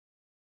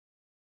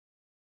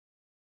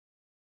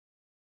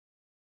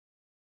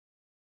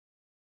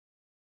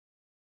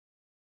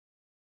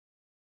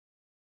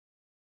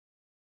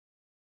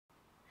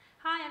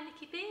Hi, I'm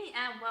Nikki B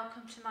and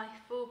welcome to my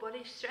full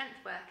body strength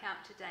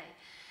workout today.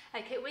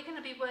 Okay, we're going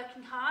to be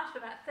working hard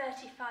for about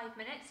 35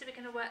 minutes, so we're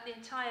going to work the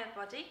entire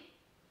body.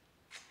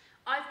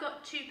 I've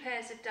got 2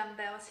 pairs of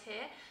dumbbells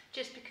here,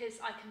 just because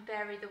I can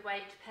vary the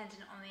weight depending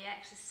on the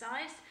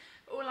exercise.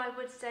 All I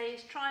would say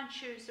is try and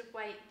choose a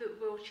weight that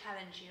will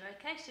challenge you,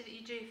 okay, so that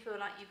you do feel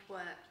like you've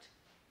worked.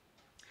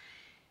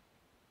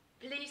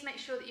 Please make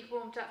sure that you've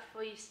warmed up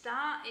before you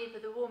start, either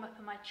the warm up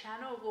on my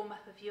channel or warm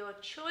up of your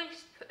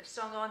choice. Put a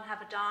song on,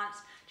 have a dance,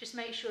 just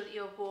make sure that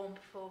you're warm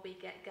before we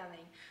get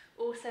going.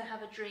 Also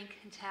have a drink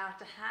and towel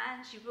to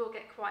hand. You will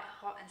get quite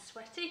hot and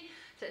sweaty,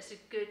 so it's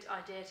a good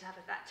idea to have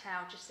that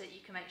towel just so that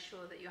you can make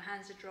sure that your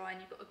hands are dry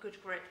and you've got a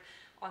good grip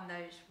on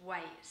those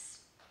weights.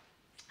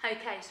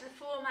 Okay, so the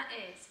format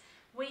is,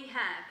 we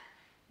have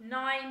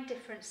 9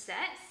 different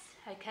sets,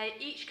 okay,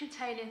 each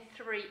containing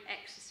 3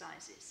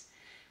 exercises.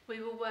 We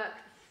will work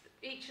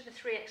each of the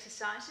 3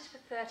 exercises for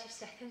 30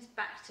 seconds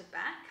back to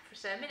back,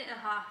 so a minute and a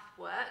half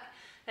work,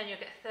 then you'll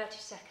get a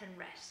 30-second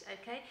rest,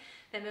 okay?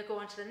 Then we'll go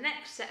on to the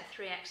next set of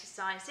 3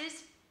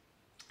 exercises,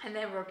 and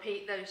then we'll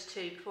repeat those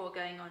 2 before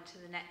going on to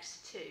the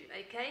next 2,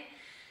 okay?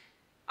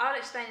 I'll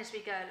explain as we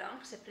go along,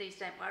 so please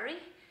don't worry.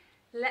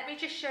 Let me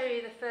just show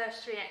you the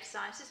first 3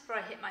 exercises before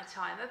I hit my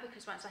timer,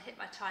 because once I hit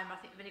my timer, I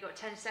think we've only got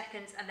 10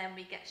 seconds, and then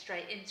we get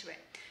straight into it.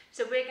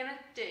 So we're gonna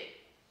do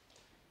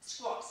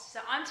squats. So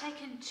I'm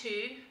taking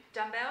 2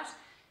 dumbbells.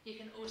 You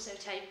can also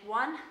take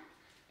 1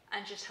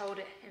 and just hold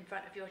it in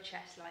front of your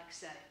chest like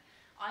so.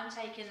 I'm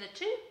taking the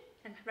 2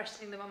 and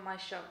resting them on my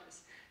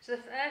shoulders. So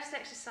the first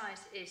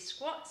exercise is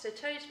squat, so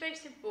toes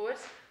facing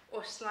forwards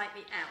or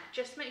slightly out.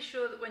 Just make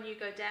sure that when you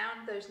go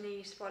down, those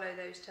knees follow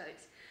those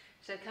toes.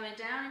 So coming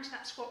down into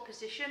that squat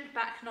position,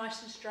 back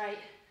nice and straight,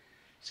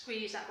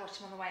 squeeze that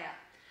bottom on the way up.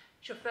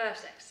 It's your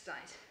first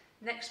exercise.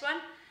 Next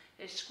one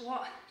is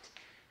squat,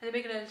 and then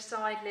we're going to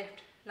side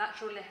lift,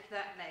 lateral lift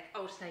that leg,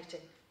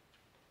 alternating.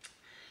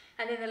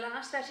 And in the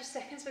last 30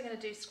 seconds, we're going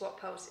to do squat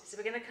pulses. So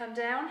we're going to come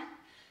down,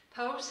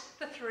 pulse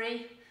for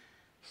 3,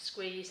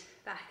 squeeze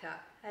back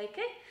up.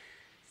 Okay?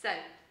 So,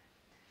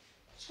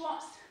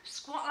 squats,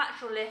 squat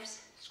lateral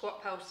lifts,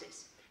 squat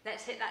pulses.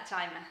 Let's hit that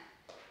timer.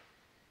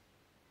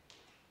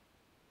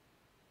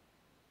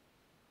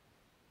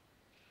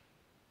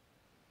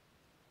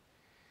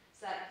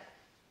 So,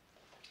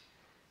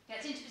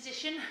 get into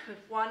position with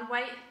 1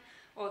 weight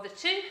or the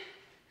 2.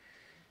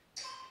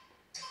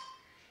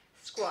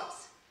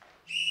 Squats.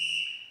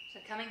 So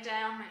coming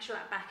down, make sure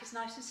that back is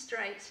nice and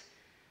straight,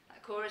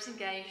 that core is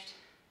engaged.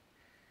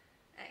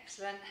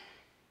 Excellent.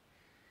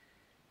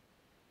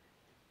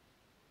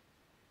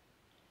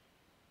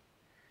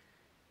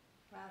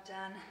 Well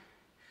done.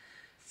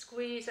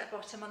 Squeeze that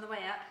bottom on the way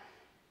up.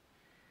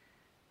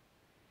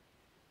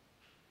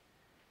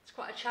 It's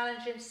quite a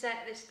challenging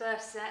set, this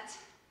first set.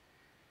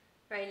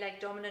 Very leg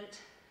dominant.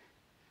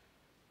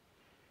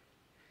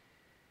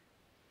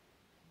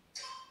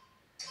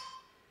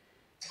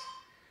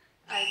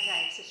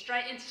 Okay, so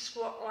straight into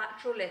squat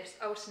lateral lifts,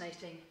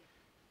 alternating.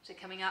 So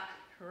coming up,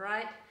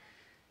 right,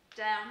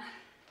 down,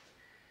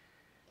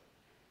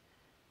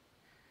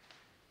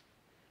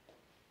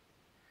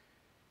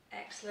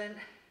 excellent.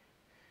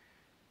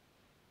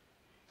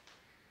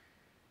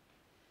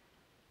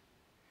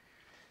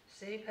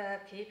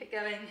 Superb, keep it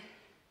going.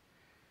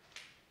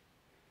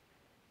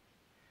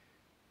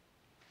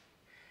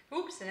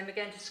 Oops, and then we're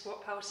going to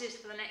squat pulses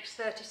for the next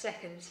 30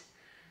 seconds.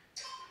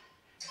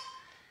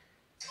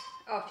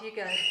 Off you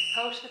go.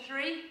 Pulse for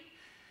 3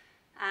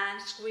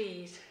 and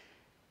squeeze.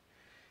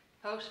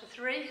 Pulse for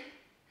 3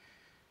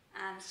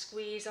 and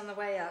squeeze on the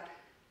way up.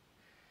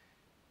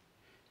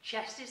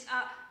 Chest is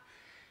up,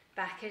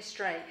 back is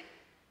straight.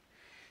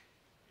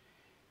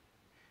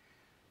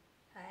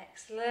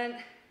 Excellent.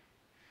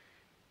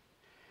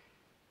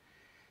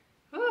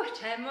 Ooh,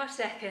 10 more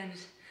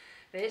seconds.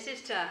 This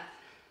is tough.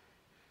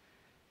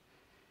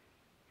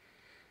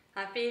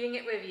 I'm feeling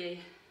it with you.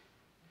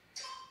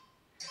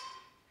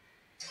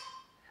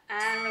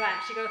 And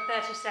relax, you've got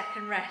a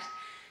 30-second rest.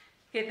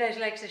 Give those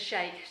legs a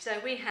shake. So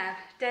we have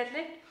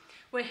deadlift,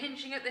 we're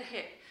hinging at the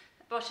hip,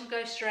 the bottom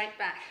goes straight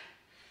back.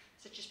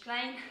 So just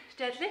plain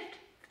deadlift,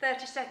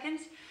 30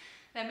 seconds.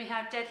 Then we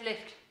have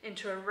deadlift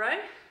into a row,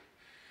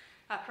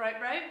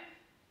 upright row.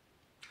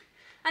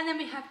 And then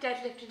we have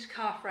deadlift into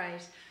calf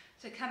raise.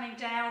 So coming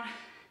down,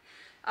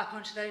 up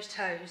onto those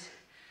toes,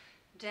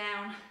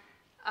 down,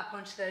 up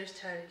onto those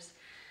toes.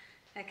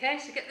 Okay,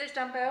 so get those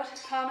dumbbells,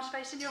 palms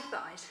facing your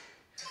thighs.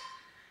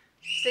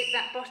 Stick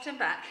that bottom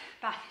back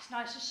is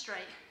nice and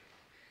straight.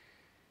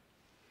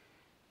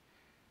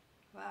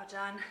 Well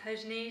done,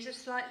 those knees are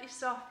slightly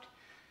soft.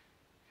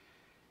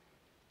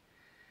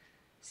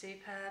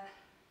 Superb.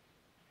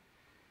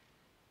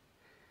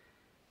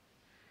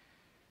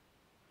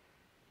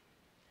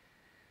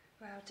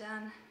 Well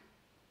done.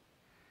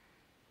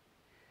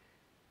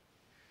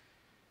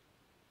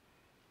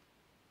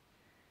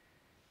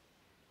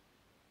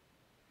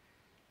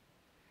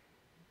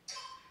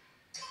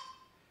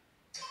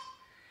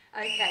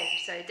 Okay,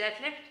 so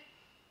deadlift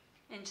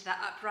into that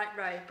upright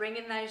row,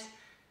 bringing those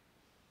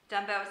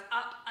Dumbbells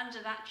up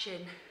under that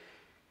chin.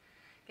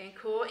 Again,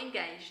 core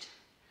engaged.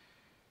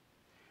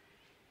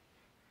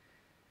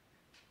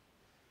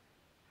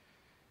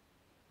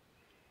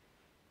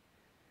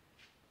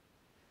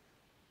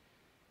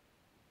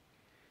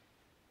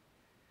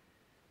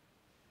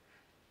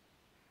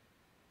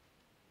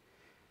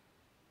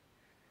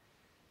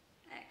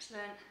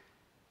 Excellent.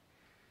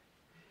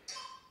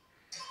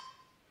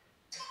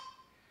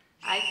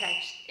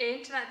 Okay,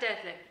 into that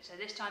deadlift. So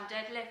this time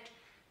deadlift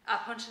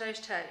up onto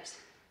those toes.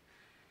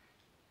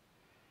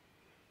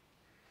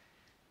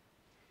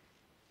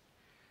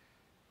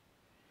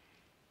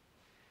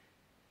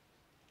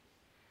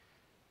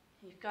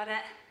 You've got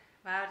it.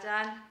 Well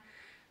done.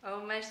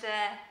 Almost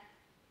there.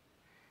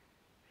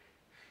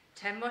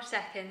 10 more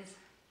seconds.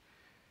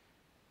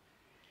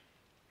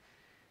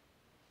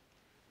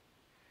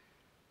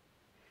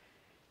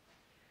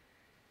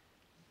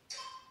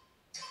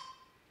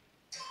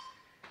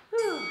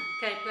 Whew.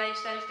 Okay, place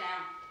those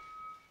down.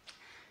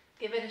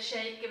 Give it a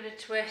shake, give it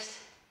a twist.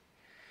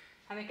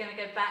 And we're going to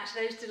go back to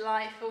those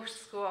delightful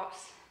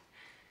squats.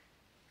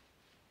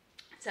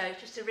 So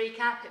just to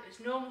recap, it was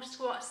normal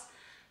squats,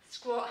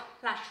 squat,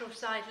 lateral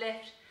side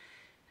lift,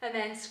 and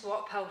then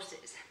squat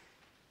pulses.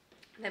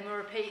 Then we'll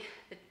repeat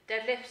the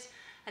deadlifts,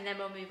 and then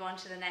we'll move on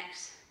to the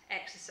next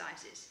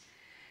exercises.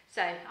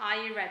 So,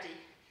 are you ready?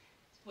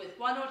 With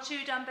 1 or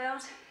 2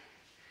 dumbbells,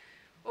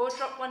 or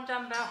drop 1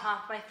 dumbbell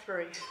halfway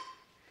through.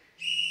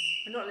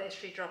 But not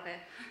literally drop it.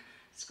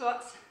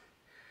 Squats.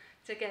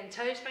 So again,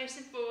 toes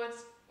facing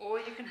forwards, or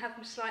you can have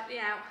them slightly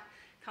out,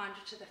 kind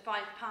of to the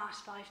 5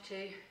 past,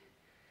 5-2.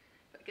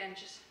 But again,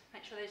 just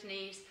make sure those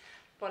knees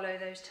follow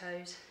those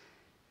toes.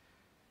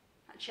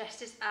 That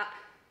chest is up,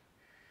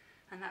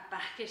 and that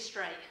back is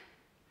straight.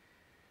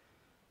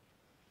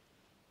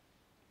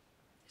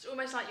 It's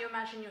almost like you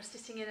imagine you're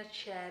sitting in a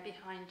chair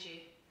behind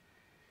you.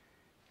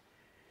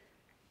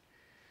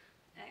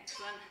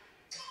 Excellent.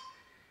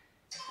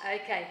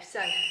 Okay,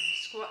 so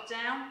squat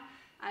down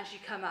as you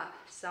come up,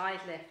 side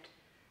lift.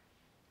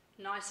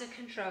 Nice and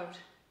controlled.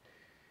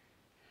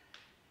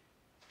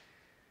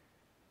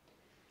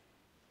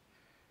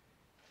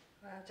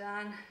 Well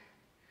done.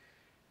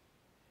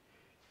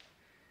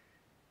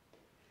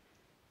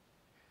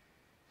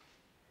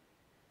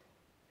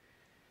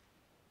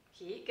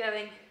 Keep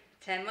going,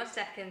 10 more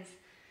seconds.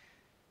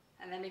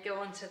 And then we go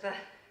on to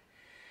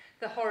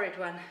the horrid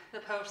one, the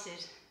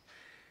pulses.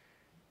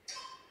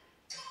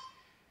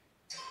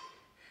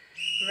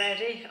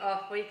 Ready,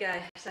 off we go.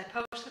 So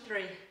pulse for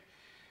 3.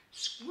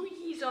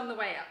 Squeeze on the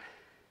way up.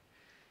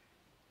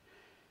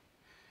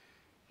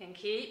 And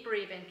keep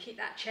breathing, keep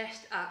that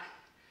chest up.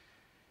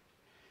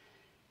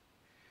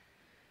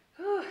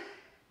 Whew.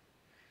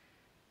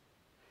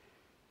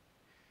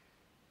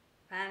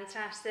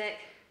 Fantastic.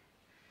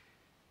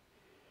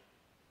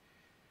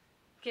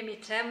 Give me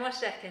 10 more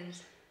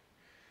seconds.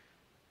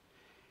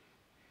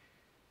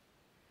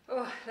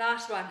 Oh,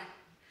 last one.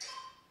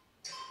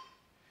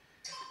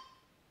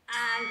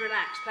 And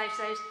relax, place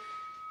those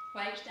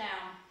weights down.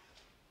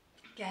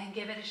 Again,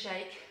 give it a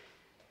shake.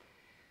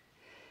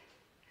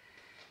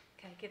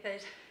 Okay, give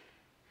those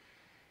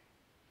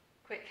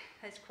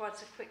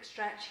quads a quick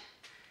stretch.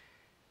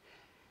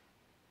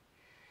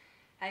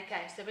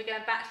 Okay, so we're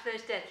going back to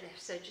those deadlifts.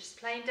 So just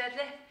plain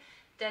deadlift,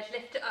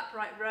 deadlift to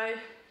upright row,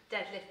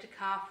 deadlift to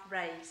calf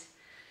raise.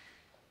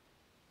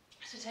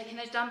 So taking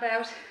those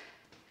dumbbells,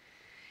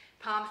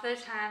 palm of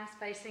those hands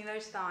facing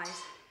those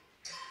thighs.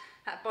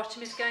 That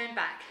bottom is going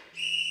back.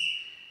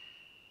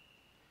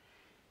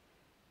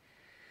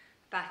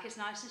 Back is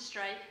nice and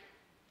straight.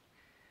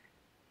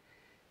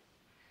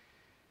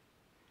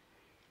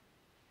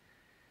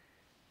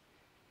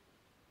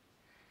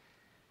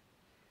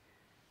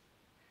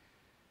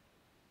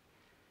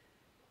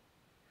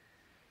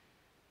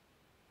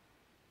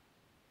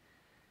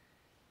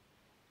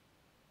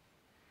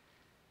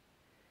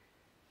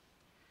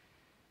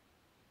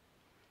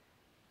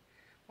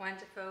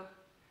 Wonderful.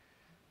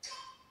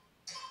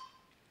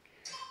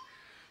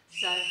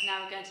 So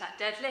now we're going to that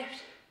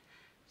deadlift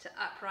to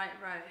upright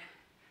row.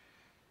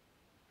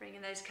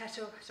 Bringing those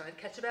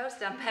kettlebells,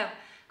 dumbbell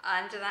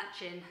under that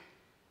chin.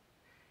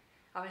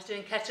 I was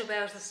doing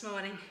kettlebells this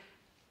morning.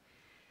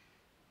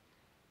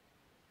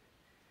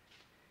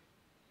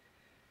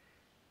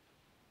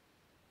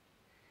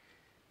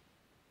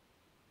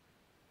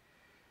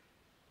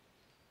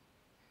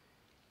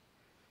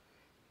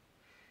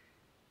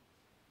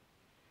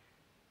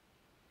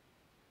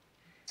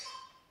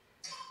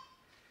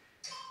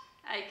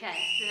 Okay,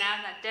 so now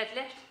that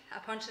deadlift,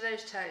 up onto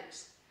those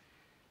toes.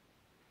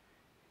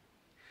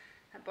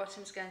 That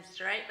bottom's going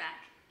straight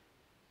back.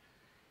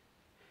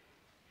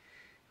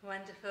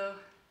 Wonderful.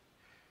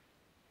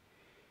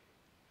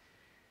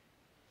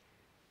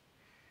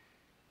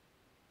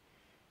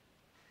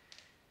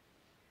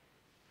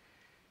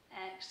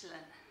 Excellent.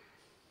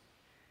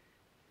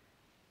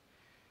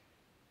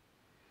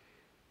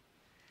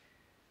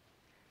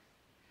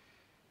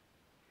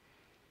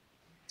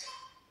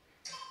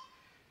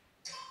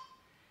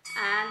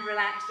 And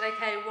relax.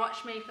 Okay,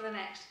 watch me for the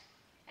next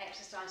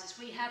exercises.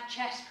 We have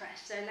chest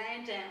press, so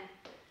laying down,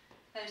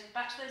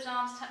 back to those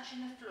arms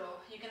touching the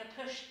floor. You're going to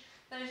push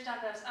those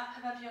dumbbells up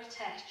above your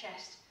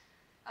chest,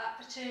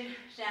 up for 2,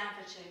 down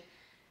for 2.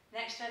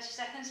 Next 30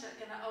 seconds we're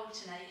going to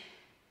alternate.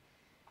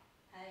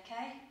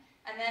 Okay,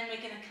 and then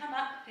we're going to come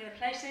up, we're going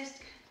to place those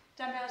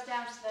dumbbells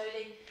down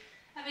slowly,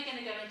 and we're going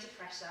to go into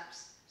press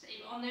ups. So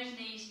either on those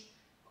knees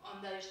or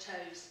on those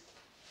toes.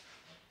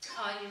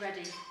 Are you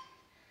ready?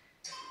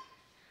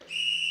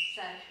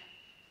 So,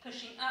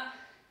 pushing up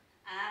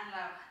and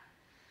lower.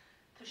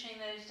 Pushing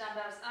those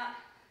dumbbells up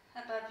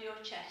above your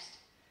chest.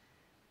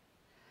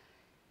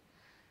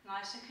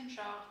 Nice and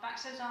controlled. Back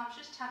to those arms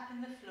just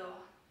tapping the floor.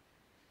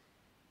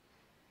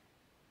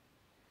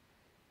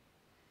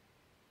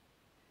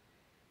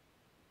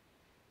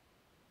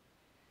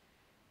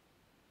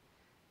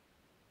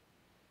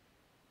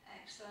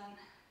 Excellent.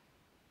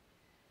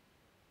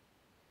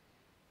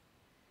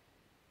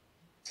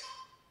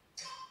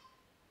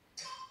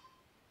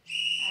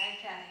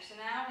 Okay, so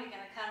now we're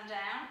going to come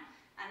down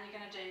and you're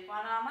going to do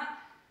one arm up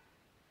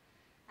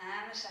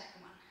and the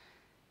second one.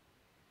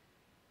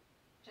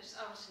 Just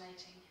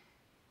alternating.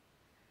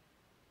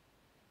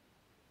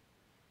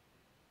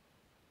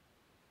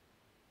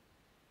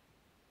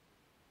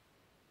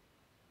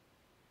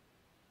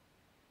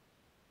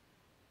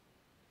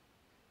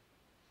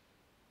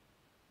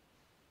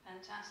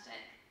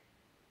 Fantastic.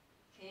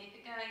 Keep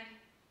it going.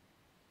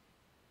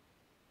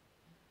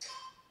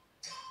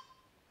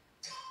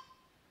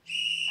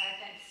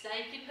 Okay,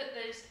 safely put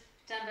those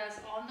dumbbells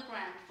on the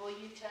ground before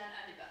you turn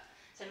over.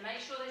 So make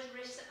sure those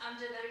wrists are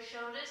under those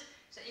shoulders,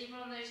 so even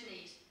on those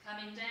knees,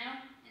 coming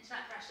down into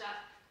that press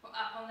up or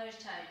up on those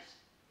toes.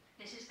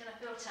 This is going to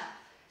feel tough.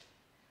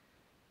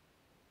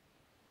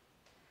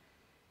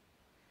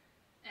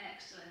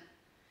 Excellent.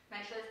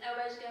 Make sure those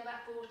elbows go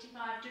back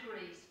 45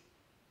 degrees.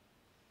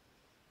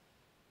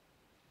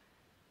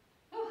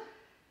 Whew.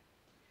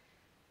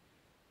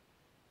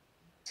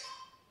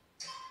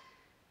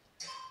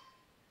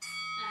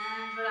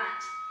 And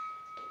relax.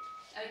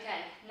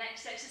 Okay,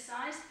 next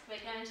exercise,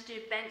 we're going to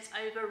do bent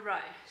over row.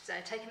 So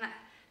taking that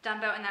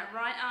dumbbell in that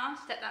right arm,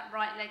 step that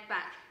right leg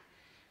back,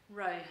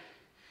 row.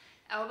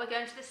 Elbow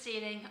going to the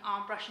ceiling,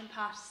 arm brushing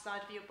past the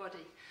side of your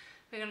body.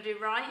 We're going to do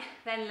right,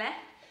 then left,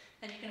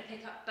 then you're going to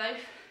pick up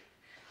both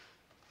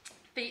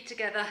feet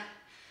together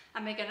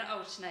and we're going to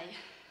alternate.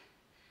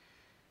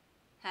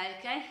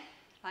 Okay,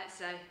 like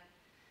so.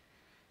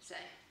 So,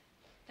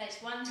 place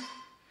one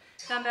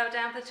dumbbell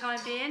down for the time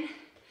being,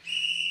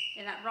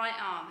 in that right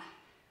arm,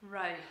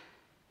 row.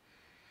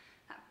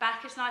 That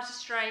back is nice and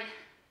straight,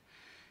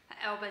 that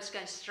elbow's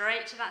going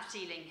straight to that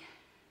ceiling.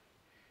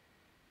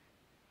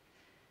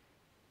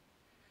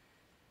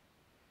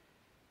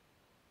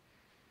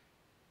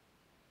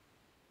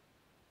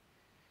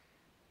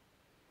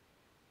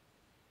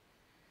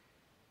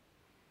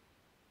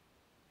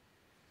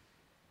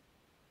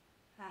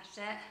 That's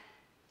it.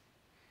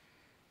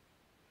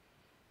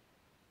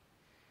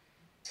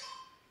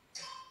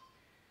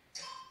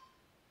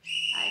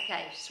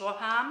 Okay,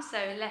 swap arms, so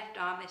left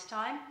arm this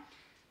time.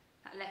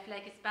 That left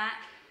leg is back.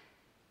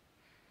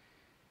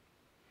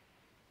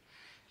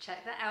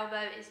 Check that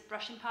elbow is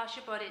brushing past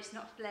your body, it's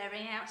not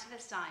flaring out to the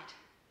side.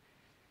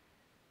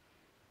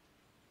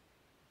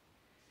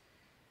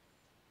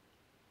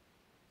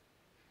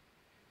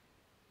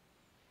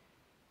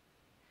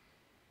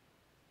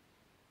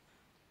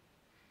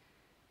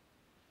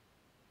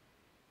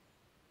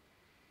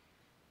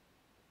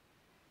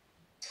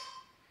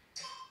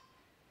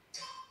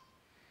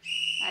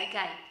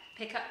 Okay,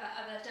 pick up that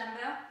other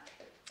dumbbell,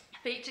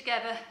 feet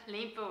together,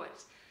 lean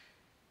forwards,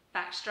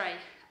 back straight,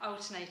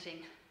 alternating.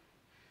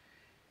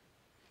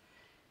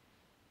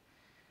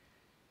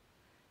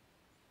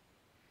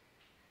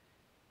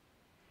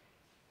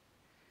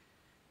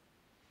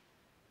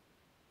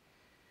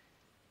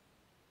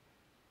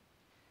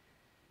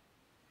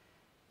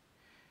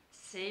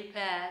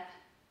 Superb.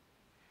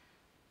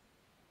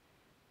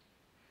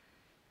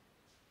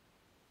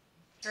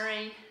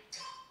 3.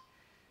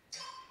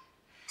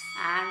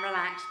 And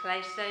relax,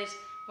 place those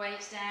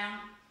weights down.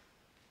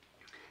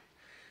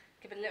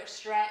 Give it a little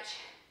stretch.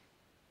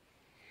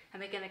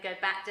 And we're going to go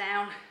back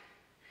down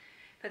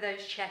for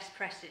those chest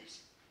presses.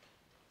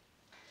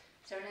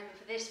 So remember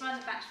for this one,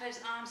 the backs of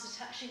those arms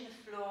are touching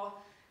the floor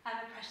and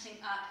we're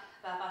pressing up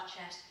above our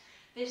chest.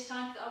 This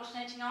time for the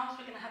alternating arms,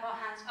 we're going to have our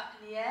hands up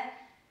in the air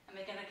and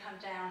we're going to come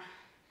down.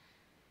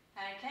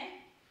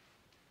 Okay?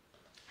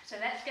 So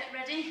let's get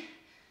ready.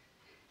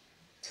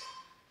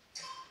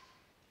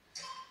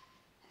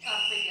 Up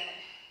we go.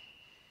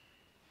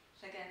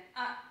 So again,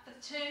 up for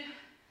 2,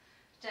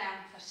 down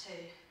for 2.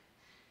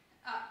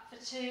 Up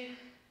for 2,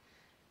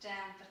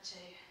 down for 2.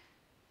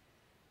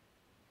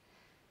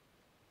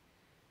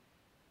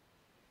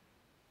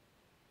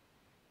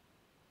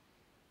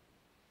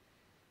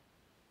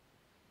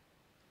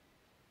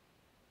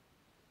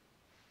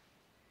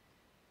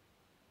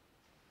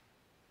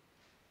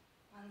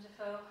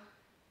 Wonderful.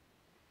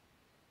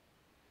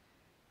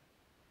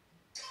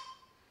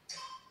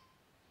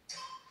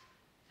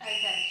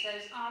 Okay, so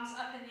those arms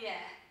up in the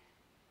air.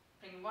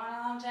 Bring them Bring one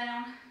arm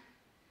down.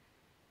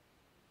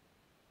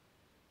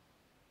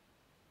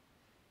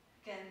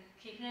 Again,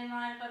 keeping in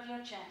line above your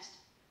chest.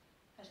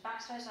 Those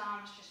backs of those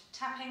arms just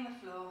tapping the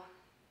floor.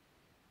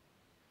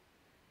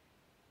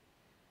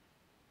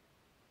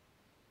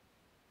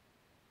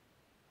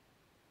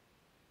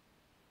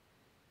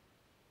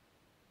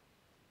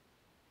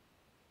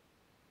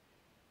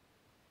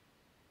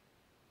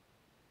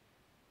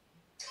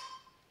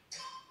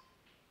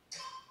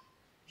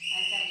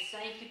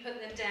 Safely put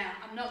them down.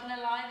 I'm not going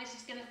to lie, this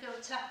is going to feel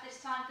tough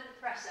this time for the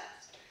press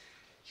ups.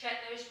 Check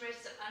those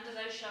wrists up under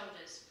those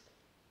shoulders.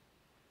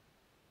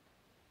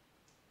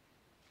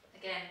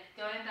 Again,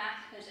 going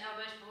back, those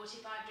elbows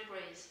 45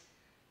 degrees.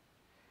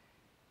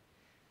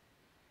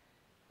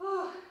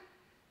 Whew.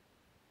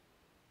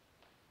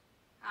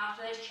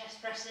 After those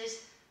chest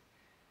presses,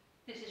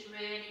 this is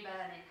really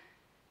burning.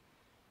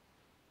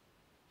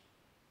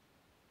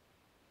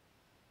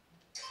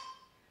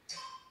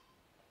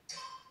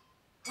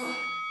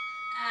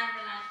 And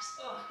relax.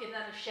 Oh, give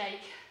that a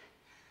shake.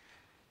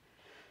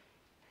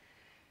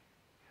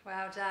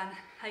 Well done.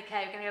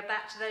 Okay, we're going to go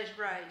back to those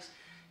rows.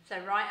 So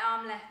right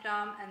arm, left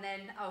arm, and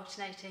then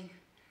alternating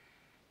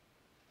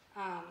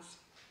arms.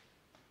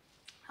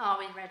 Are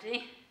we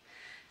ready?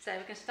 So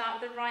we're going to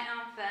start with the right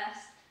arm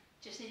first.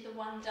 Just need the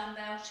one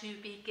dumbbell to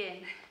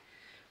begin.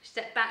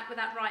 Step back with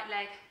that right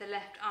leg, the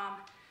left arm,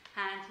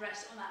 and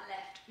rest on that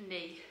left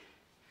knee.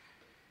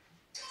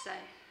 So,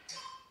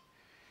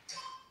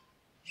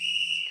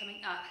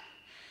 coming up.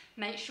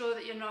 Make sure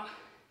that you're not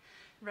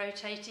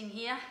rotating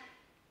here.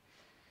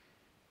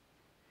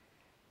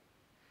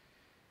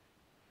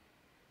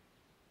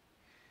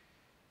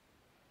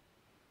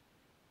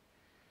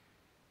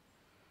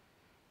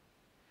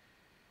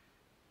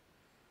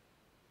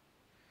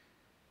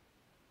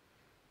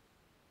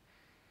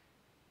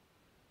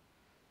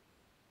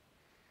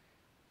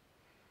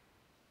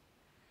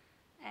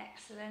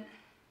 Excellent.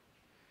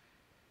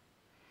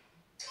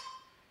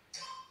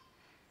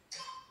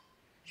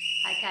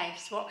 Okay,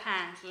 swap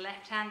hands,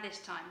 left hand this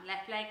time,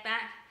 left leg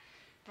back,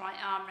 right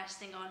arm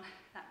resting on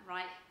that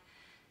right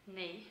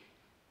knee.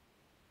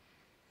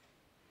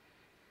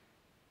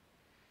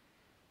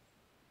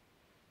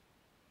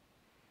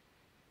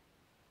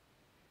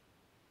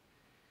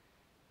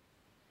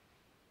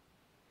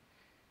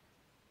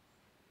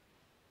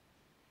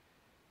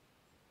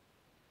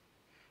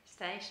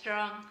 Stay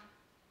strong.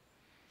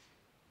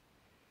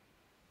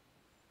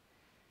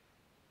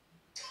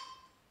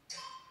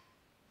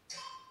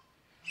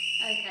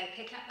 Okay,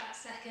 pick up that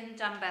second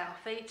dumbbell,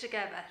 feet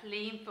together,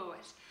 lean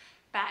forward,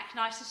 back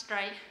nice and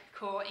straight,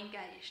 core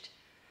engaged.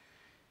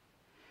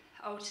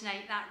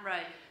 Alternate that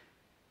row.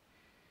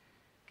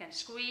 Again,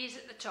 squeeze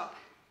at the top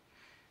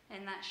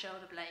in that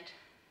shoulder blade.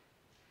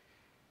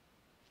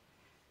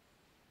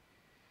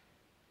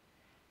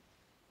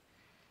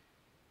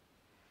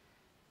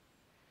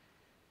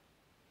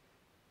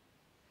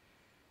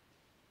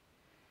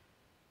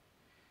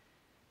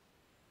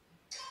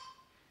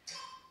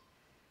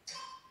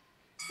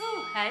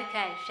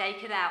 Okay,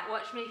 shake it out.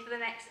 Watch me for the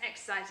next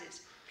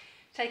exercises.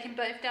 Taking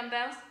both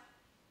dumbbells,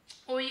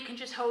 or you can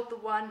just hold the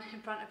one in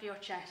front of your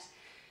chest.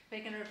 We're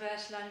going to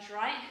reverse lunge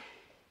right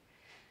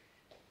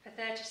for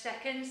 30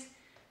 seconds,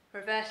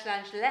 reverse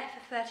lunge left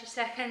for 30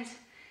 seconds,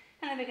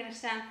 and then we're going to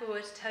stand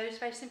forwards, toes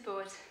facing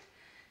forwards,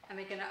 and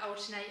we're going to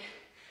alternate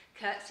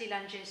curtsy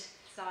lunges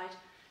side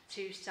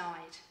to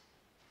side.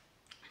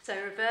 So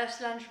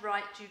reverse lunge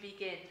right to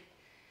begin.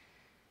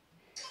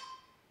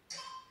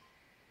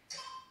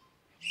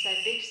 So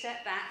big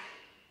step back,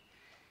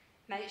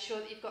 make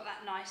sure that you've got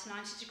that nice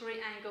 90-degree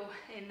angle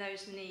in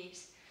those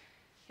knees.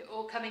 You're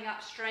all coming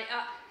up, straight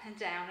up and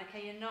down,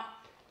 okay? You're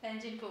not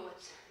bending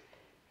forwards.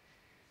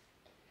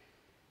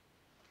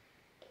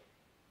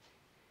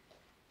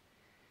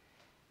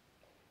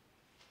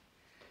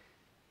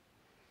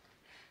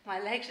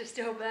 My legs are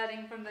still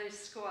burning from those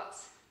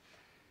squats.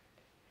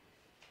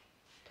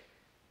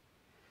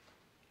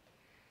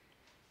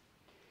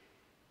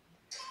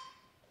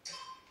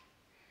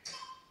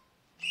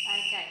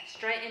 Okay,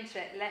 straight into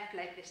it, left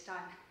leg this time.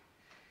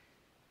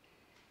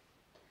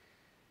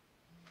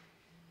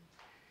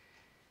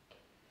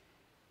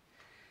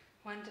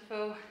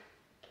 Wonderful.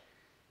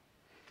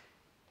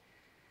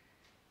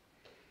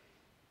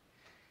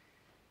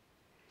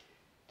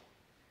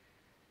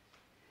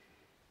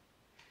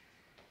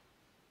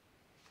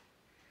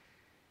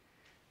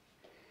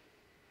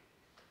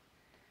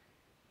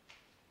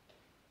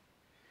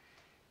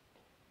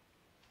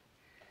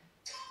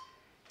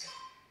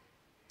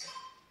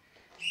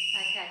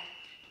 Okay,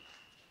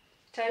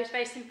 toes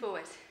facing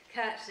forwards,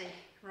 curtsy,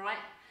 right,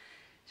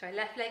 sorry,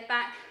 left leg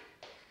back,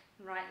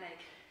 right leg.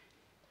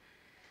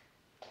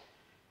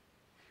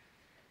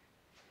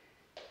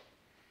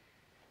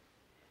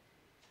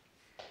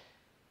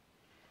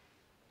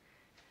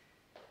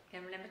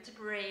 Again, remember to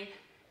breathe.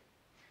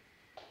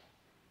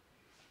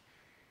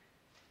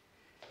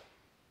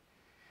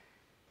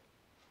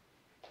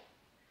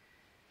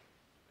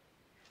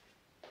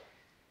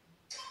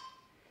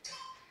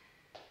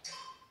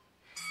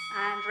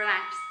 And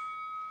relax.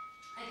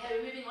 Okay,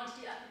 we're moving on to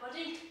the upper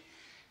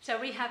So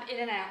we have in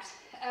and out,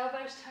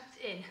 elbows tucked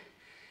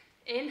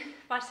in,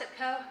 bicep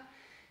curl,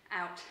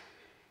 out,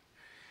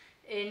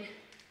 in,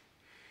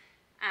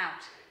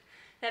 out.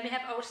 Then we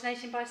have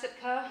alternating bicep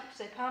curl,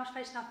 so palms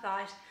facing our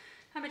thighs,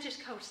 and we're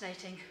just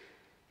alternating,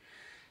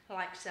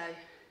 like so.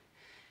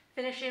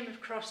 Finishing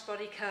with cross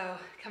body curl,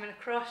 coming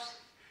across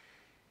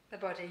the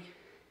body.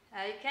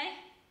 Okay?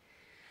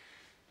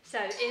 So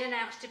in and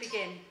out to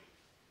begin.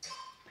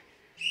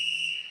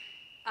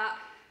 Up,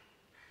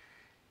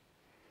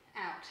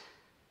 out,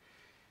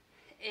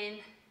 in,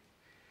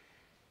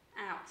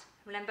 out.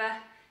 Remember,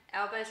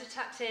 elbows are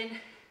tucked in,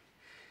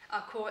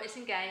 our core is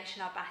engaged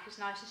and our back is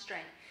nice and straight.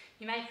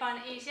 You may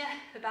find it easier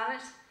for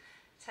balance,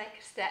 take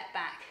a step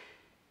back.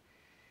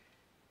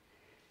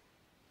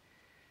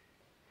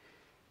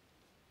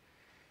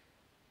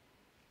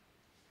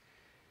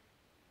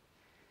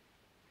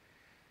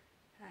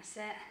 That's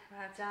it,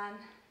 well done.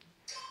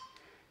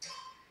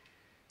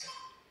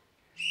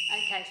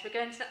 Okay, so we're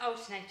going to the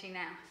alternating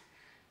now.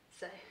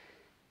 So,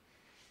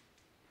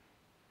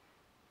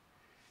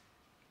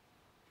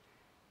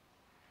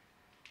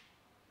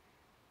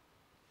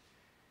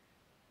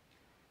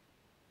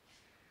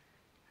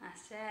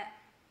 that's it.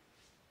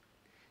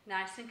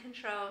 Nice and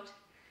controlled.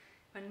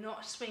 We're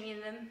not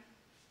swinging them.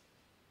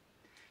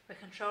 We're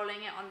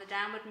controlling it on the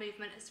downward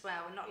movement as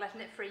well. We're not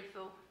letting it free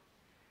fall.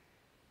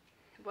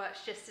 It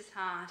works just as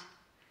hard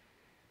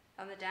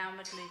on the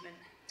downward movement.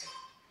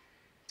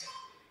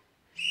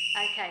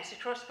 Okay, so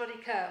cross body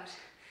curls.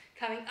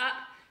 Coming up,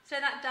 so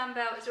that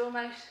dumbbell is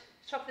almost,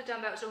 top of the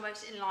dumbbell is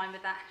almost in line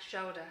with that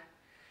shoulder.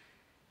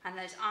 And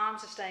those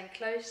arms are staying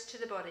close to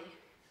the body.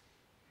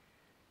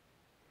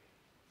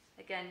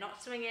 Again,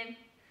 not swinging,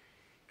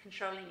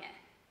 controlling it.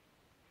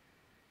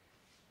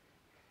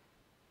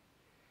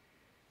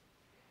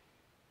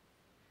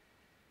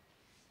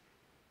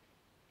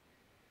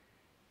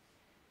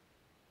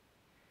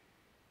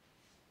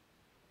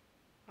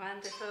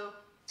 Wonderful.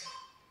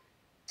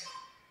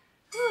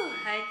 Whew,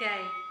 okay.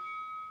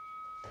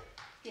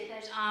 Give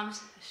those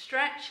arms a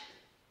stretch.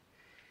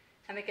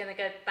 And we're going to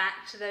go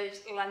back to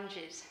those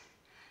lunges.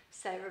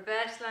 So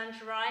reverse lunge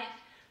right,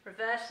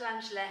 reverse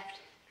lunge left,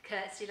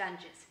 curtsy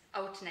lunges,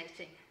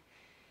 alternating.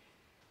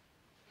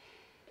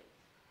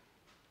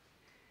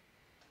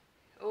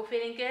 All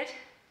feeling good?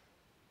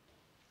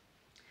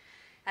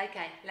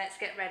 Okay, let's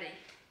get ready.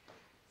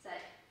 So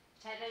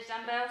take those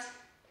dumbbells.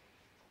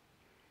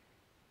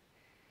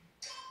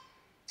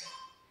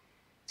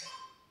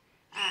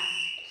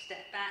 And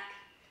step back,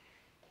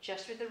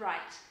 just with the right.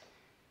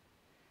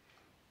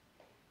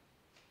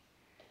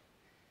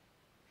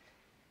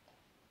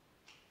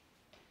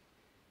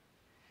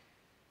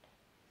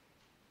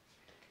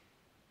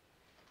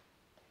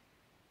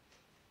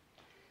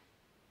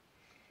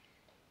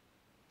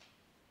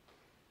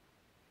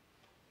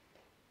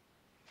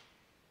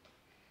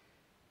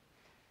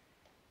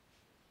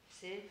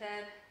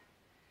 Superb.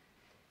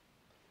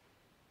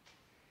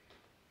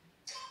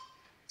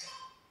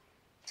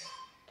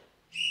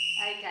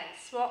 Okay,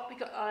 swap, we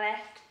got our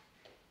left.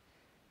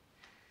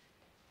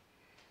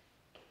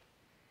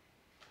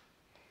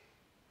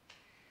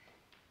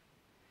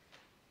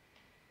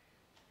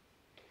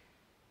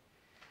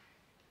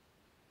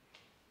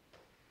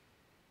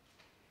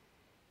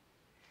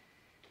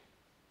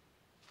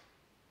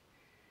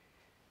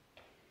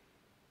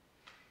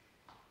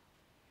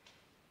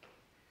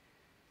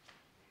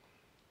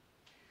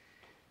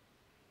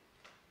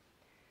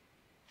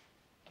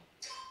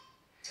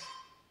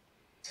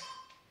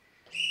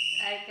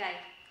 Okay,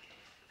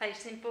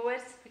 facing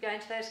forwards, we're going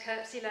to those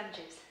curtsy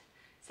lunges.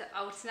 So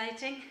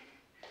alternating,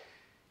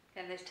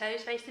 again those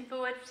toes facing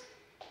forwards.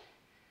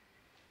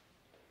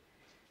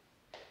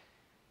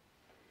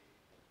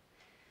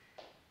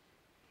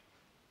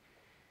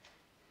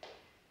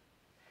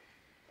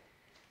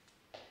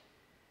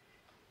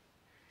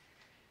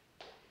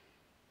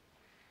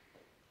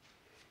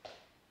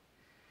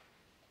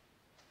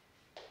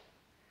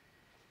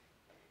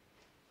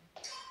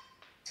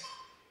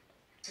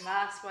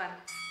 Last one.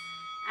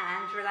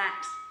 And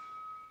relax.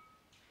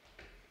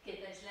 Give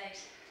those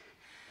legs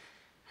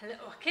a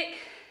little kick.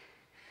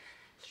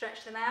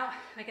 Stretch them out.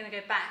 We're going to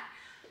go back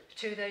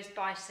to those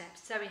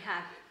biceps. So we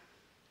have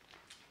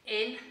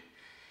in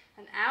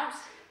and out,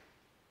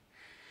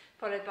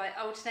 followed by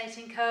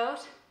alternating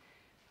curls,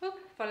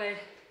 followed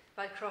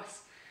by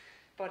cross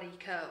body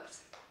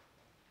curls.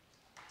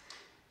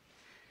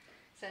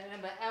 So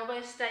remember,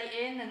 elbows stay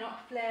in, they're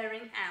not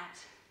flaring out.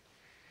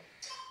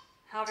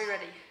 Are we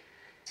ready?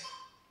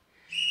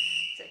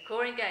 So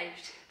core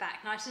engaged, back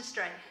nice and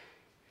straight.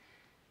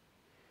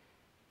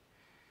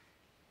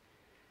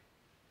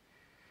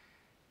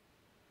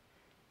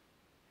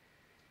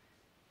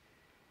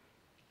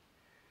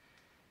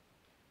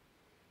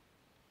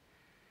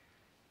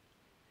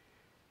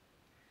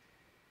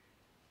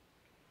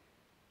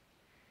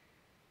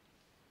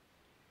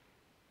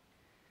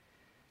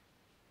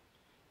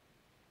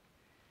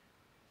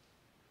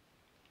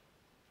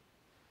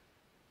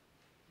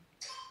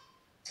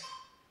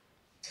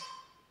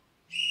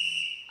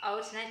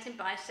 Alternating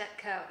bicep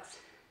curls.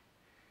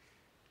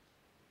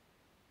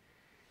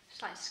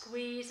 Slight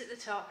squeeze at the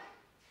top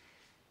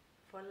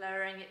before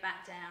lowering it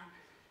back down.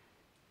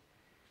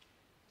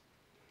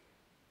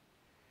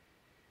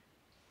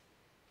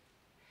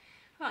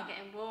 Come on,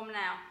 getting warm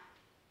now.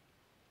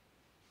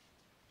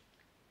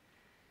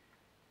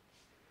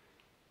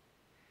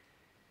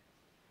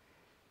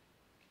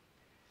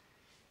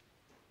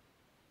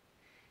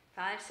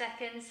 Five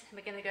seconds, and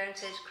we're going to go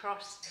into those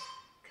cross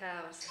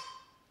curls.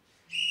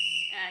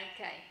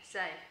 Okay, so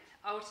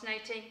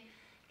alternating,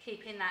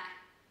 keeping that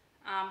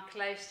arm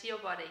close to your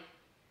body.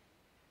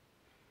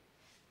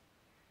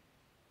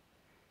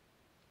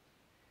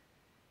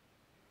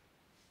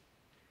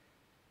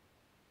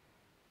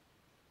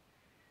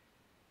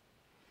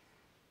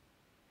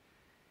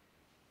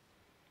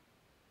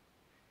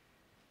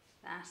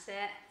 That's it,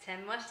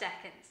 10 more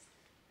seconds.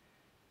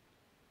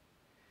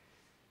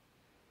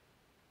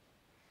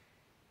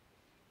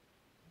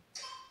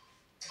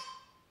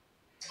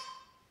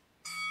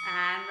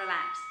 And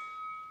relax.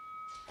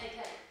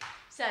 Okay,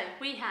 so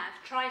we have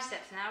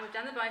triceps now. We've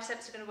done the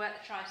biceps, we're going to work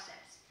the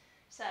triceps.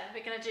 So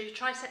we're going to do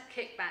tricep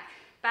kickback.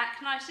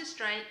 Back nice and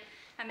straight,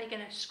 and we're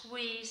going to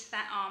squeeze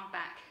that arm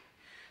back.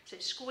 So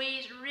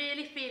squeeze,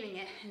 really feeling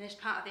it in this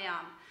part of the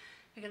arm.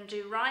 We're going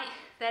to do right,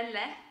 then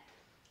left,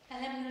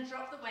 and then we're going to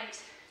drop the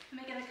weight, and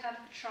we're going to come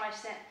for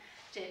tricep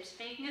dips.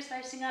 Fingers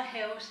facing our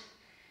heels,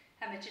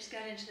 and we're just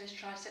going into those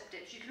tricep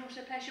dips. You can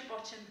also place your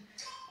bottom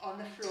on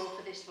the floor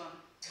for this one.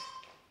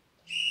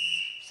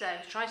 So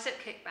tricep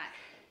kickback.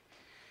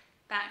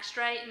 Back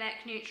straight,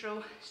 neck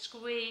neutral,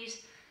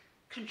 squeeze,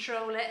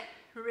 control it,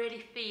 really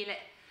feel it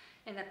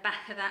in the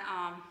back of that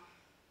arm.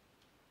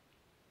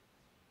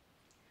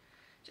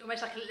 It's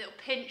almost like a little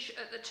pinch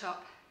at the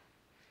top.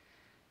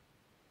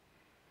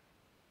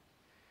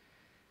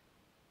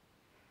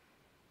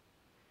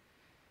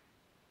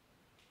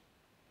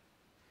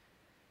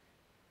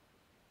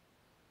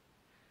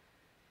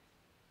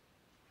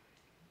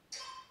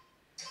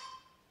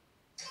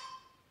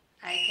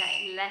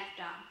 Okay, left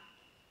arm.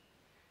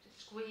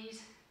 Just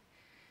squeeze.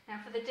 Now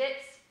for the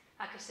dips,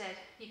 like I said,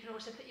 you can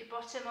also put your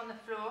bottom on the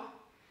floor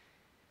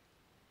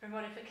for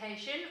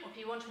modification, or if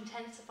you want to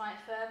intensify it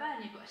further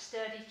and you've got a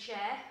sturdy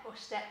chair or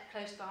step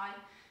close by,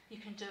 you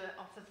can do it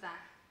off of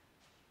that.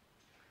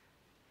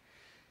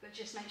 But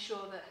just make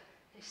sure that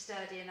it's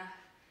sturdy enough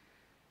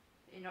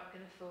that you're not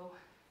going to fall.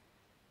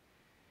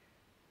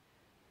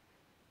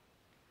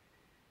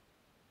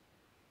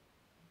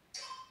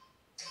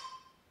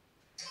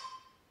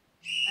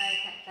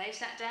 Okay, place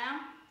that down.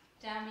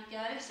 Down we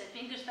go. So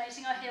fingers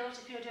facing our heels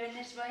if you're doing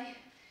this way.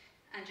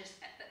 And just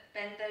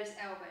bend those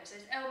elbows.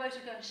 Those elbows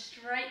are going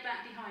straight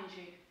back behind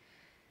you.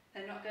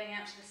 They're not going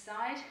out to the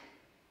side.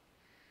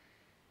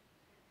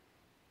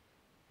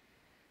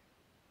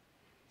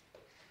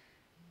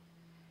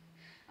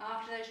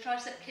 After those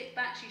tricep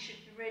kickbacks, you should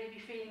really be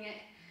feeling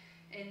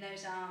it in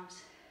those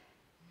arms.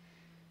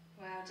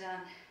 Well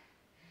done.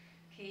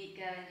 Keep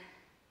going.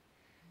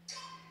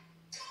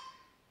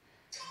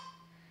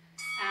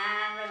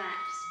 And relax.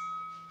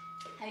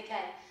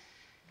 Okay,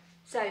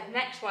 so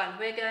next one,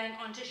 we're going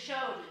on to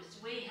shoulders.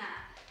 We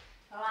have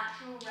a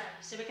lateral raise.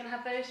 So we're going to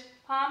have those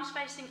palms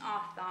facing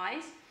our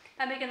thighs,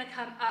 and we're going to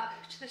come up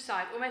to the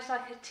side, almost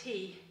like a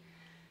T,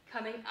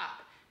 coming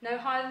up. No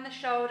higher than the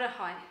shoulder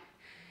height.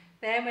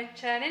 Then we're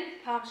turning,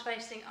 palms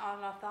facing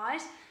on our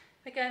thighs.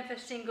 We're going for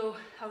single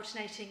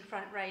alternating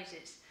front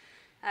raises.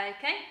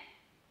 Okay,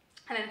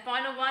 and then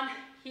final one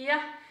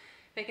here,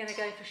 we're going to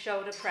go for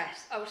shoulder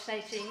press,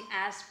 alternating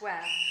as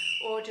well,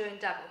 or doing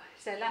double.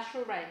 So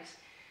lateral raise,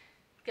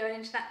 going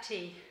into that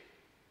T.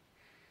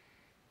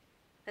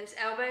 Those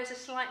elbows are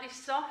slightly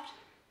soft.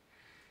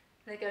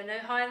 They go no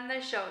higher than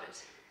those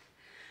shoulders.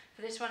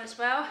 For this one as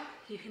well,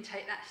 you can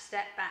take that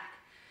step back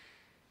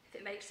if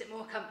it makes it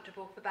more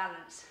comfortable for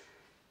balance.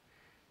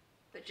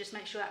 But just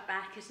make sure that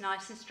back is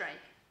nice and straight.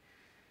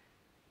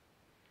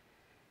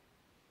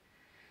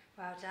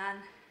 Well done.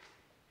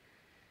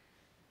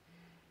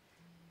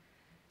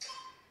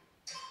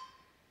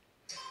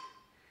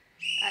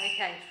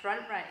 Okay,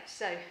 front raise.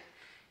 So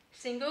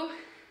single,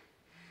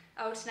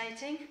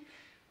 alternating,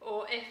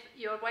 or if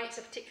your weights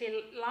are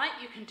particularly light,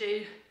 you can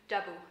do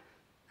double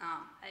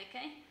arm.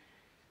 Okay.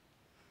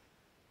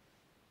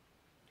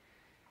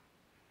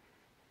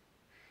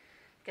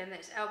 Again,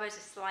 those elbows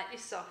are slightly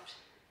soft.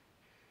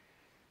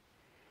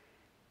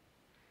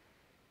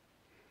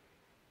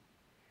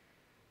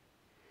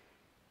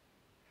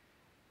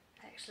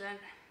 Excellent.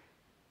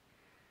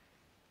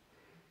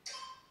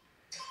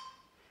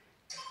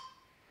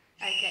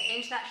 Okay,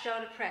 into that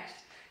shoulder press.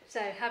 So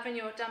having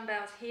your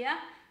dumbbells here,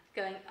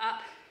 going up,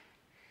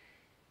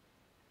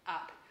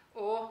 up,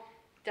 or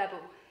double.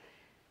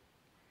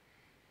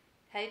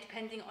 Okay,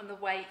 depending on the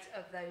weight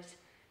of those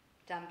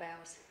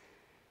dumbbells.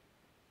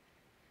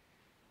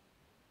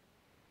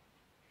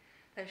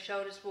 Those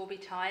shoulders will be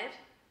tired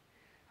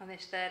on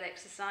this third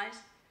exercise.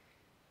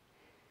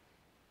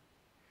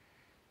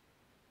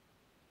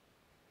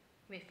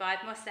 Give me 5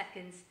 more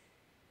seconds.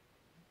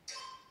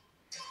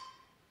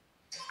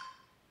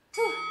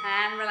 Whew,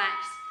 and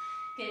relax.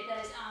 Give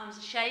those arms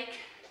a shake.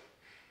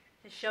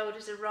 The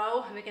shoulders are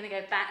roll, and we're going to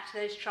go back to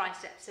those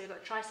triceps. So we've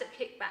got tricep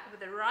kick back with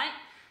the right,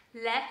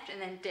 left,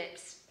 and then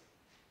dips.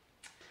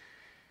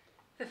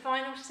 The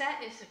final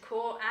set is the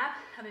core ab,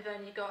 and we've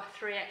only got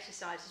 3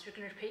 exercises. We're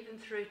going to repeat them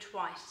through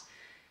twice,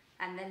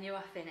 and then you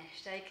are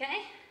finished,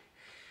 okay?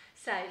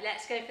 So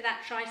let's go for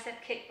that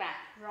tricep kick back.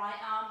 Right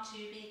arm to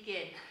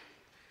begin.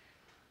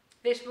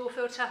 This will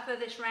feel tougher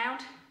this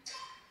round.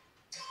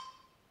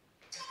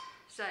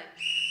 So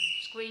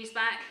squeeze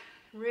back,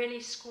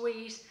 really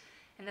squeeze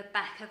in the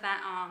back of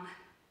that arm.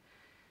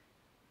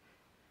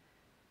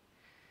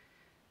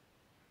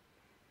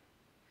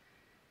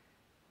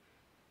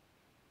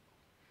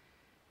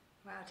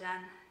 Well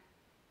done.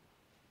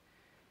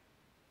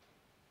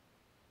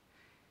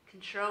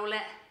 Control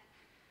it.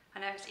 I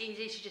know it's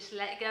easy to just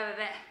let go of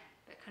it,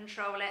 but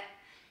control it.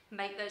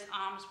 Make those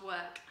arms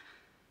work.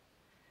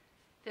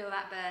 Feel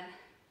that burn.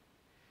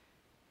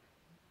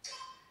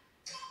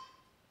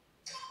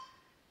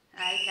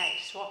 Okay,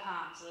 swap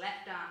arms,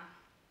 left arm.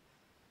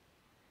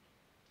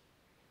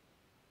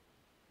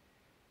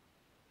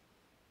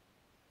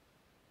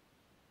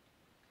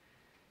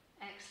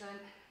 Excellent.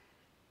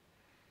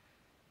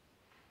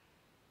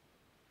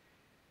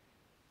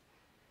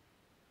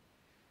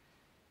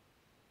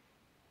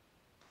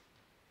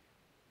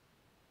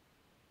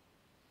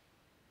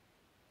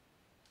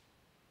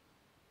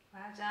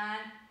 Well done.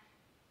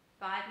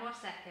 5 more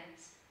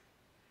seconds.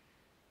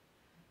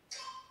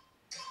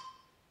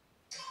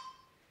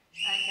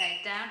 Okay,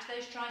 down to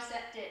those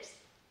tricep dips.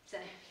 So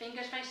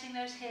fingers facing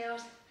those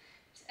heels,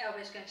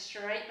 elbows going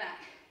straight back.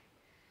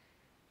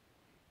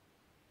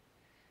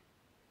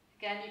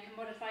 Again, you can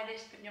modify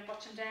this, putting your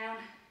bottom down.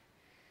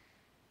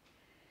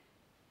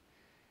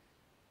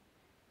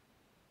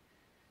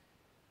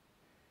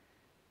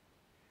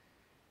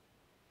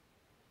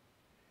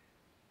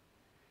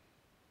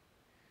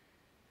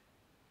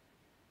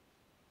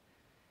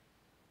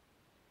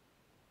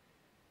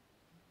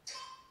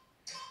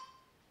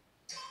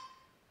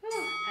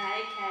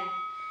 Okay,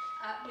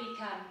 up we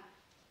come.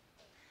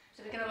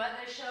 So we're going to work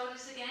those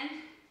shoulders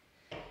again.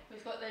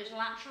 We've got those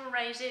lateral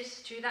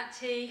raises to that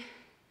T.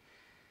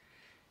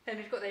 Then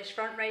we've got those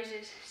front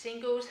raises,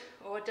 singles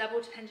or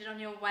double depending on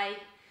your weight,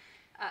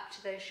 up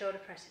to those shoulder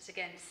presses.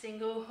 Again,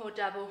 single or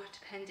double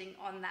depending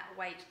on that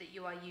weight that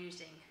you are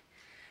using.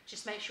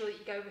 Just make sure that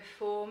you go with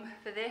form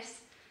for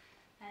this.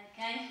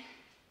 Okay,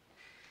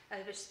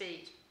 over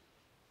speed.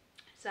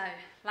 So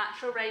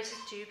lateral raises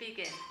to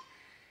begin.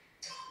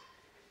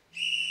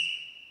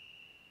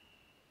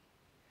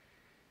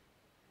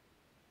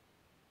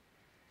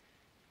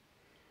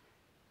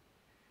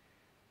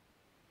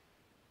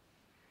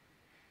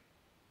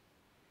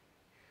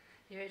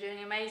 You're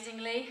doing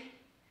amazingly.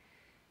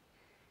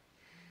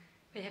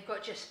 We have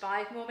got just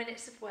 5 more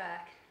minutes of work.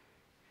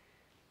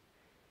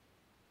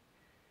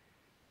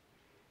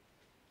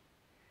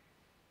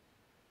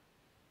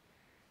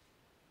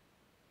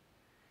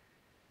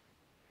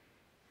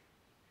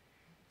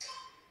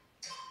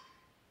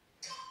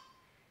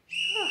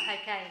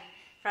 Okay,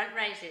 front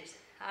raises.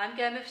 I'm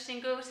going with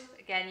singles.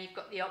 Again, you've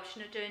got the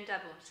option of doing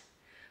doubles.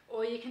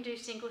 Or you can do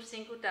single,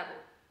 single,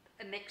 double.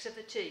 A mix of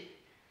the two.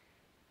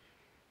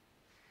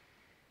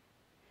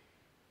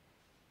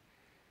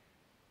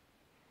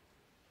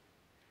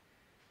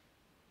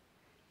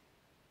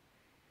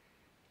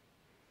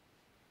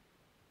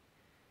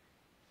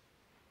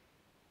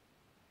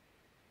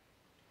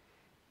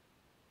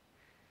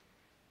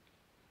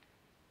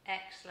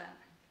 Excellent.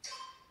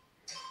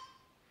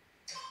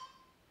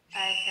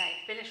 Okay,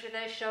 finish with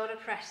those shoulder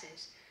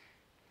presses.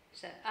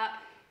 So up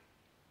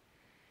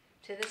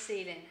to the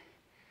ceiling,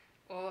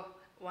 or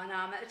one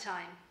arm at a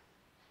time.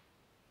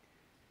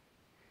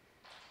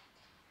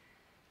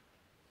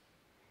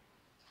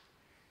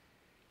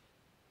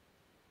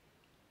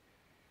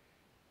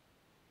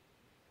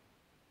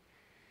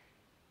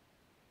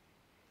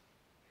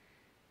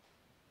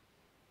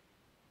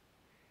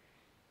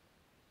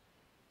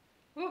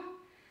 Woo.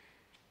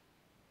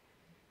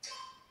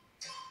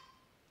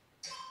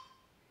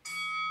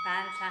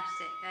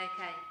 Fantastic,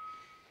 okay.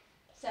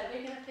 So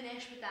we're going to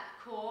finish with that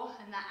core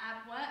and that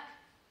ab work.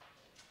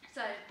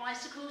 So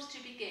bicycles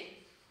to begin.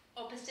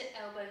 Opposite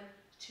elbow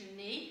to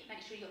knee. Make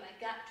sure you've got that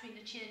gap between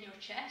the chin and your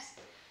chest.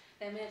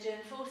 Then we're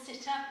doing full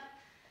sit up,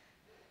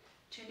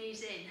 2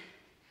 knees in.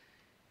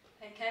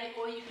 Okay,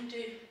 or you can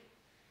do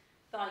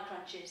thigh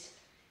crunches.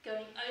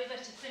 Going over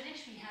to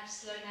finish, we have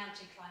slow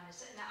mountain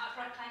climbers. So in that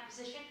upright plank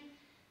position,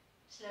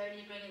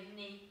 slowly bringing the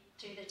knee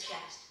to the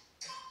chest.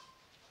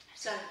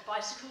 So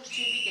bicycles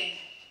to begin.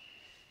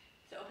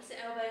 So opposite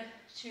elbow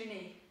to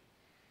knee.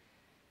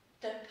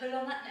 Don't pull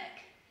on that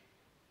neck.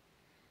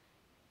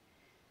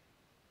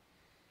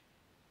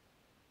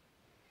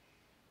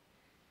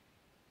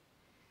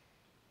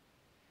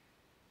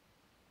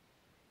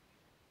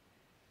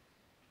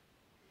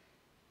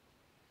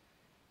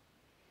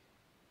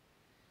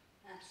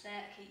 That's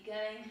it, keep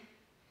going.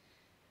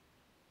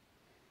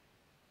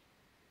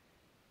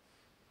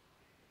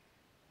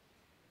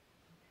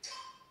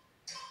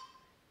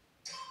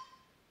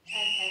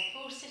 Okay,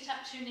 full sit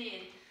up to knee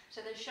in. So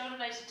those shoulder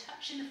blades are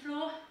touching the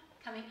floor,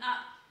 Coming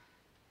up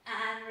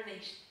and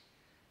release.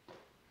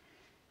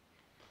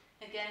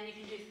 Again, you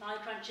can do thigh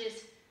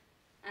crunches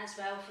as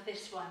well for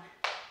this one.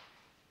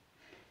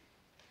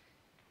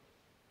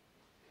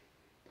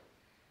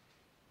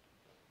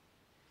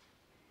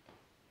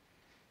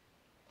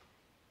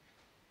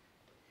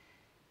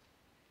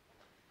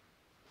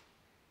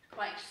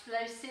 Quite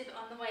explosive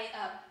on the way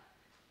up.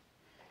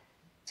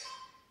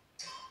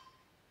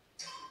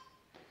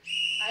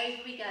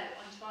 Over we go,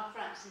 onto our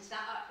fronts, into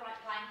that upright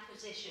plank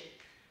position.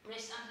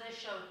 Wrists under those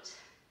shoulders.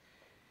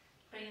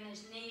 Bringing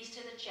those knees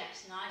to the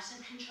chest, nice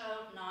and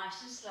controlled,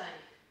 nice and slow.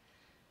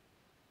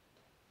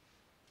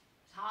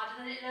 It's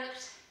harder than it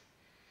looks,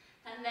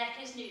 and neck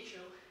is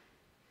neutral.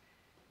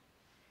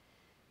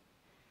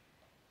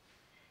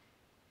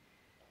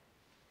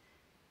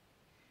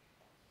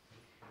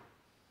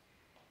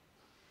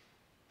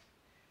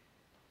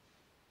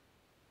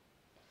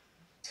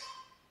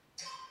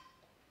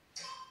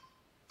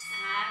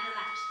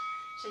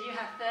 So you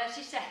have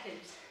 30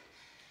 seconds,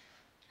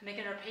 and we're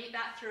going to repeat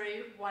that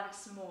through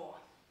once more.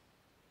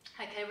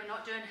 Okay, we're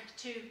not doing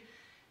 2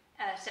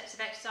 sets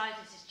of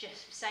exercises, it's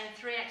just the same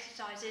 3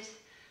 exercises,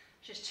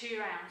 just 2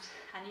 rounds,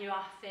 and you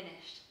are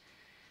finished.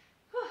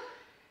 Whew.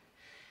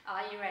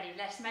 Are you ready?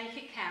 Let's make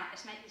it count.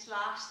 Let's make this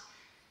last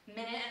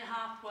minute and a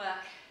half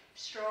work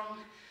strong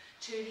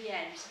to the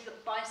end. So we've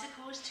got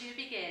bicycles to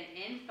begin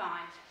in 5.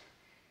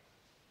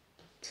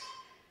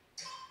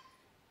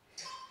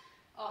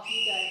 Off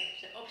you go.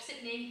 So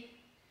opposite knee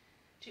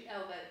to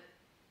elbow.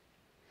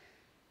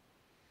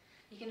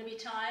 You're going to be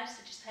tired,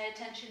 so just pay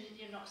attention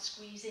that you're not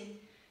squeezing,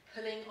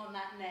 pulling on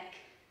that neck.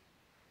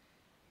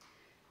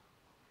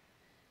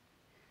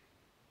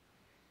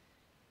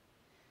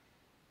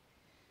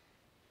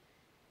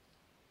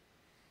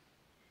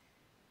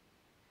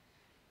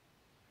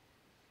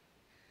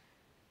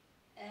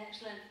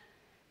 Excellent.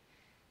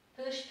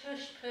 Push,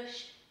 push,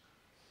 push.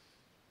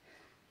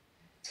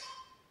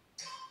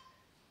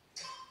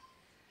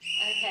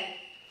 Okay,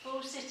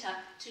 full sit up,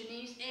 2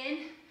 knees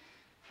in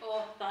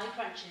or thigh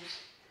crunches.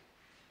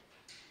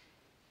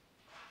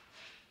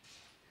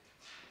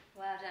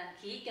 Well done,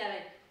 keep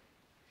going.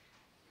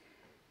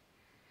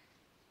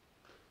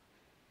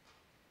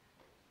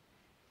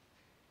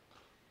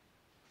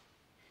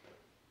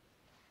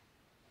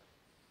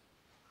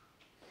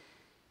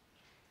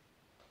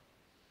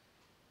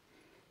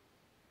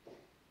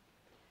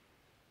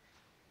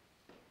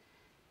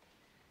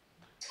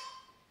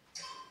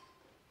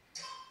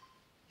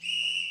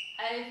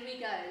 Over we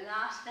go,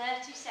 last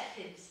 30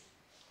 seconds.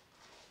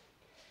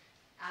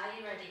 Are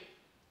you ready?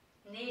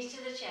 Knees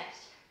to the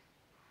chest.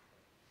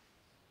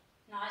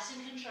 Nice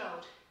and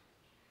controlled.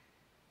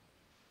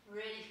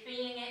 Really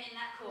feeling it in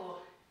that core.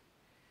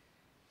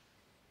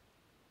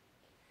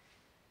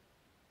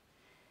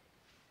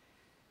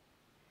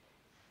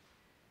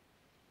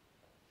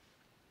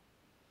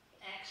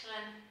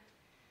 Excellent.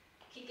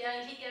 Keep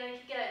going, keep going,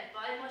 keep going.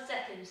 5 more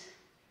seconds.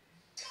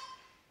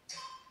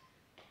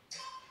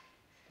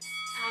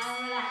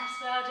 And relax,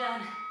 well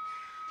done.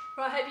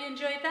 Right, I hope you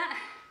enjoyed that.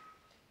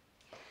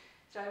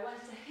 Sorry, 1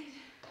 second.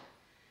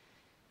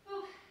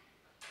 Ooh.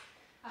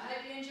 I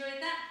hope you enjoyed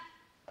that.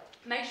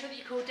 Make sure that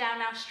you cool down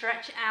now,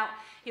 stretch out,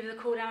 either the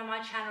cool down on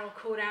my channel or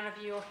cool down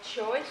of your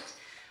choice.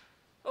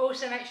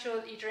 Also make sure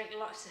that you drink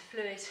lots of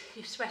fluids.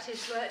 You've sweated,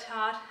 worked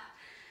hard.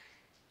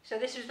 So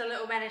this was the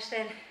little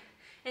medicine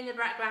in the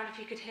background if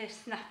you could hear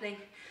snuffling.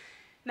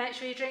 Make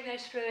sure you drink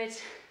those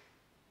fluids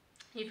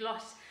you've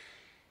lost.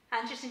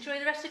 And just enjoy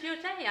the rest of your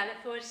day. I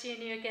look forward to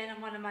seeing you again on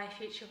one of my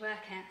future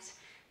workouts.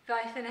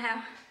 Bye for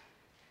now.